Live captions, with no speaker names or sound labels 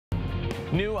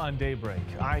New on Daybreak,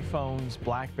 iPhones,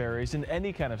 Blackberries, and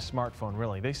any kind of smartphone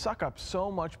really, they suck up so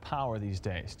much power these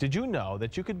days. Did you know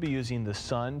that you could be using the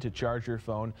sun to charge your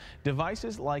phone?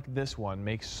 Devices like this one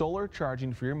make solar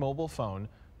charging for your mobile phone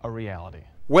a reality.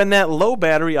 When that low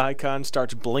battery icon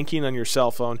starts blinking on your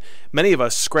cell phone, many of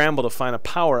us scramble to find a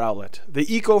power outlet.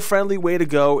 The eco-friendly way to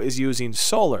go is using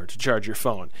solar to charge your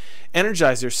phone.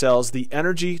 Energizer sells the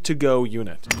Energy to Go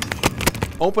unit.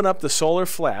 Open up the solar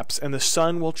flaps and the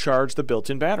sun will charge the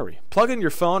built-in battery. Plug in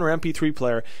your phone or MP3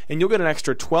 player and you'll get an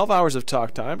extra 12 hours of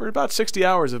talk time or about 60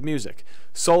 hours of music.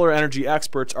 Solar energy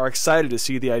experts are excited to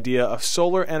see the idea of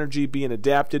solar energy being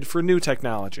adapted for new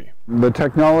technology. The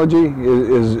technology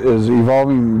is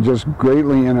evolving just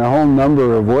greatly in a whole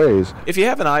number of ways. If you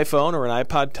have an iPhone or an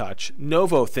iPod Touch,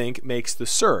 Novothink makes the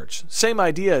Surge. Same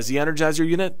idea as the Energizer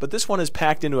unit, but this one is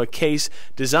packed into a case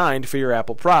designed for your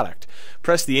Apple product.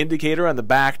 Press the indicator on the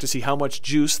back to see how much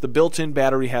juice the built-in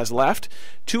battery has left.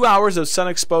 2 hours of sun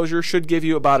exposure should give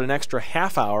you about an extra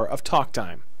half hour of talk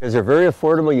time. Because they're very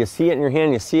affordable, you see it in your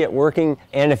hand, you see it working,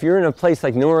 and if you're in a place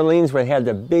like New Orleans where they had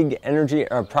the big energy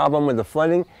problem with the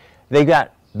flooding, they've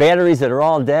got batteries that are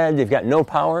all dead, they've got no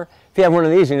power. If you have one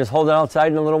of these, you can just hold it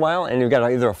outside in a little while, and you've got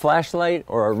either a flashlight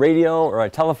or a radio or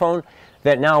a telephone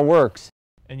that now works.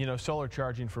 And you know, solar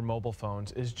charging for mobile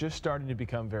phones is just starting to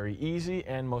become very easy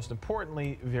and, most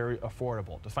importantly, very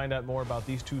affordable. To find out more about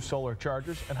these two solar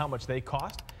chargers and how much they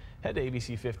cost, head to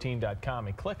abc15.com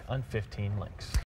and click on 15 links.